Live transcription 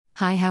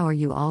Hi, how are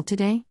you all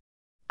today?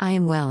 I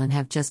am well and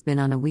have just been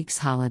on a week's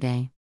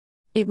holiday.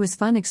 It was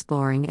fun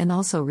exploring and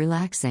also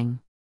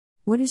relaxing.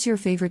 What is your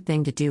favorite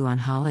thing to do on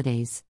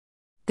holidays?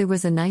 There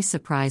was a nice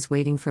surprise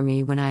waiting for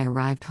me when I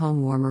arrived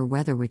home, warmer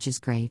weather, which is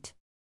great.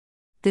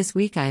 This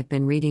week I have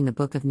been reading the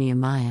book of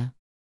Nehemiah.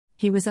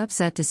 He was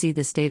upset to see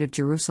the state of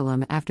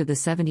Jerusalem after the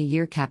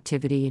 70-year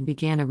captivity and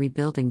began a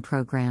rebuilding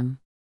program.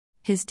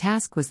 His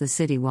task was the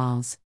city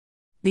walls.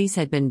 These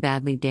had been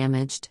badly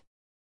damaged.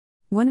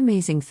 One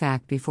amazing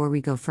fact before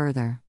we go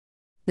further.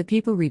 The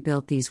people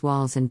rebuilt these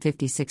walls in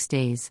 56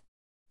 days.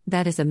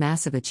 That is a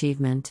massive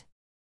achievement.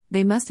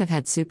 They must have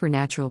had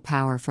supernatural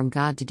power from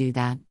God to do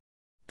that.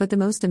 But the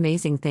most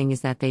amazing thing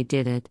is that they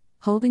did it,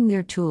 holding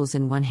their tools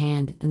in one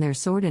hand and their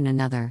sword in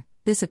another.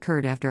 This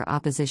occurred after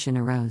opposition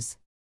arose.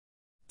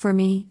 For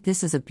me,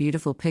 this is a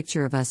beautiful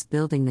picture of us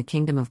building the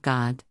kingdom of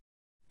God.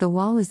 The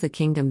wall is the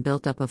kingdom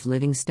built up of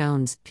living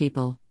stones,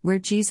 people, where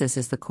Jesus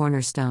is the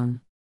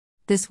cornerstone.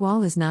 This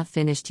wall is not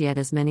finished yet,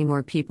 as many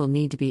more people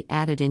need to be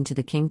added into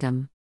the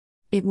kingdom.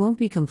 It won't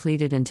be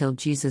completed until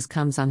Jesus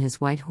comes on his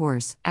white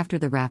horse, after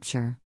the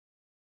rapture.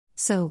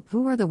 So,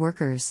 who are the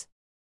workers?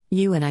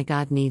 You and I.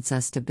 God needs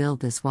us to build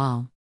this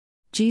wall.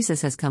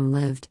 Jesus has come,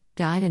 lived,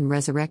 died and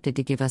resurrected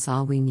to give us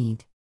all we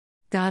need.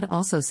 God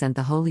also sent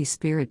the Holy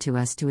Spirit to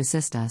us to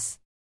assist us.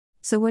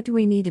 So what do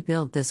we need to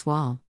build this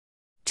wall?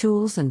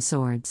 Tools and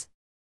swords.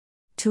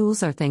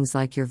 Tools are things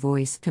like your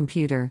voice,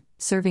 computer,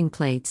 serving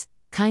plates,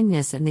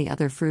 kindness and the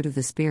other fruit of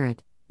the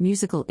Spirit,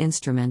 musical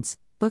instruments,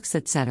 books,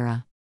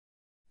 etc.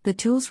 The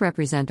tools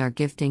represent our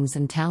giftings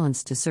and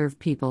talents to serve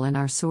people, and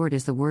our sword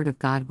is the Word of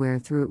God, where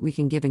through it we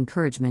can give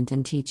encouragement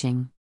and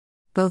teaching.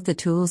 Both the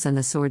tools and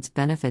the sword's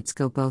benefits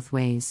go both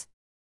ways.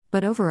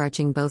 But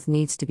overarching both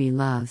needs to be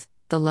love,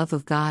 the love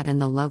of God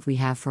and the love we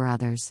have for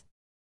others.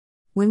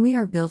 When we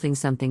are building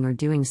something or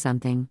doing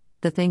something,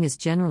 the thing is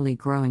generally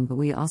growing, but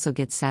we also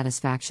get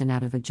satisfaction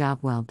out of a job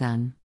well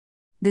done.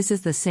 This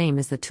is the same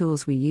as the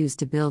tools we use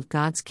to build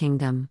God's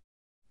kingdom.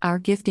 Our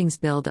giftings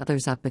build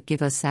others up but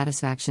give us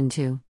satisfaction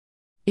too.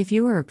 If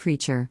you are a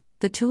preacher,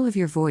 the tool of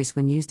your voice,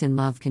 when used in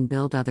love, can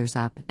build others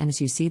up, and as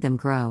you see them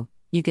grow,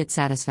 you get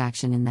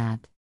satisfaction in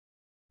that.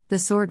 The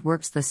sword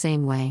works the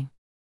same way.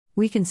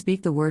 We can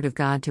speak the word of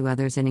God to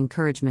others in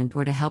encouragement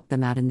or to help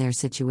them out in their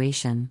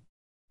situation.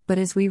 But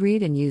as we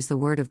read and use the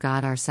word of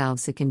God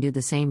ourselves, it can do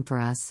the same for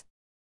us.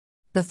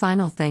 The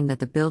final thing that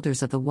the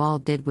builders of the wall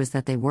did was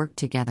that they worked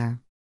together.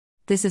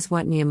 This is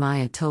what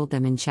Nehemiah told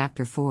them in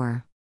chapter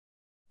 4.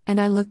 And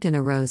I looked and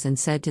arose and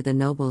said to the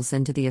nobles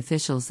and to the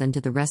officials and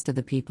to the rest of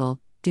the people,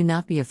 do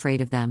not be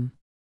afraid of them.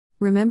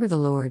 Remember the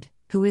Lord,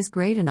 who is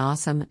great and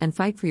awesome, and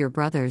fight for your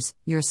brothers,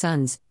 your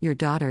sons, your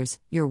daughters,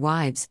 your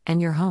wives, and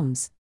your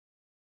homes.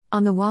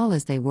 On the wall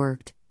as they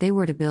worked, they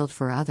were to build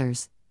for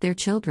others, their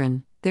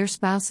children, their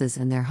spouses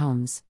and their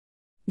homes.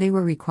 They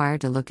were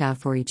required to look out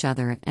for each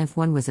other, and if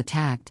one was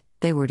attacked,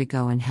 they were to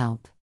go and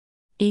help.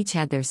 Each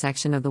had their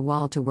section of the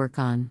wall to work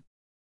on.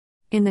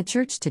 In the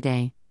church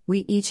today,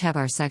 we each have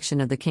our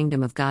section of the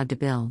kingdom of God to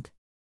build.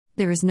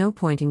 There is no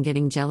point in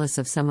getting jealous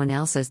of someone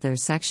else as their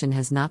section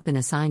has not been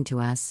assigned to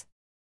us.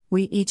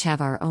 We each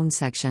have our own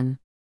section.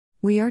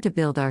 We are to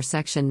build our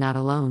section not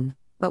alone,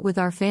 but with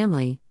our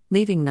family,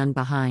 leaving none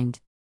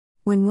behind.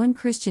 When one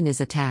Christian is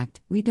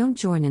attacked, we don't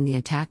join in the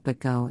attack but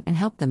go and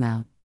help them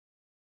out.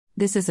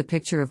 This is a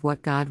picture of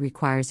what God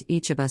requires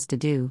each of us to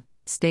do: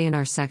 stay in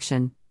our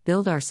section,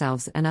 build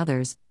ourselves and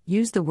others,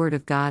 use the word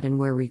of God, and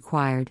where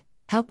required,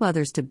 help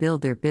others to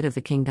build their bit of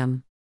the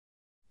kingdom.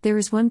 There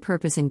is one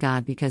purpose in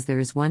God because there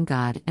is one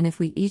God, and if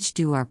we each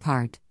do our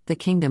part, the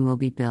kingdom will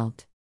be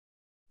built.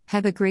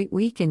 Have a great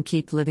week and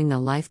keep living the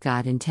life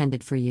God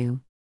intended for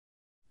you.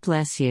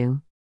 Bless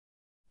you.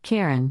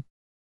 Karen.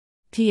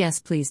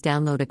 P.S. Please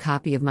download a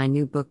copy of my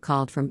new book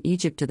called From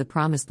Egypt to the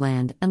Promised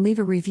Land and leave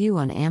a review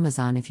on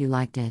Amazon if you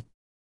liked it.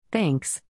 Thanks.